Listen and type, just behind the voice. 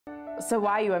So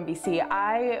why UMBC?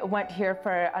 I went here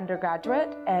for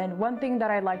undergraduate, and one thing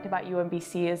that I liked about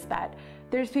UMBC is that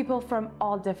there's people from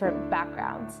all different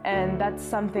backgrounds, and that's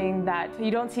something that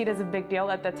you don't see it as a big deal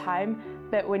at the time,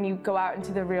 but when you go out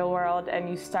into the real world and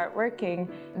you start working,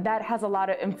 that has a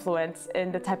lot of influence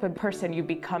in the type of person you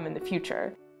become in the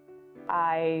future.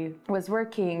 I was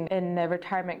working in a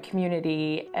retirement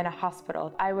community in a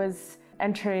hospital. I was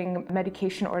entering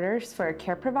medication orders for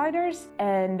care providers,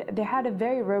 and they had a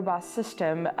very robust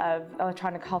system of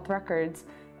electronic health records,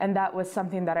 and that was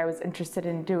something that I was interested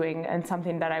in doing and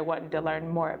something that I wanted to learn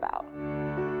more about.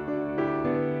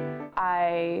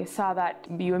 I saw that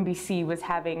UMBC was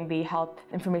having the Health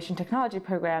Information Technology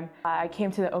program. I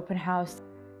came to the open house,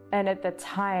 and at the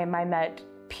time I met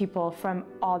people from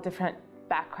all different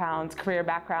backgrounds, career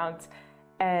backgrounds,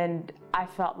 and I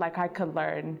felt like I could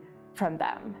learn from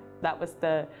them. That was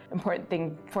the important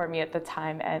thing for me at the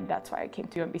time, and that's why I came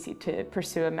to UMBC to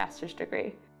pursue a master's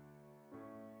degree.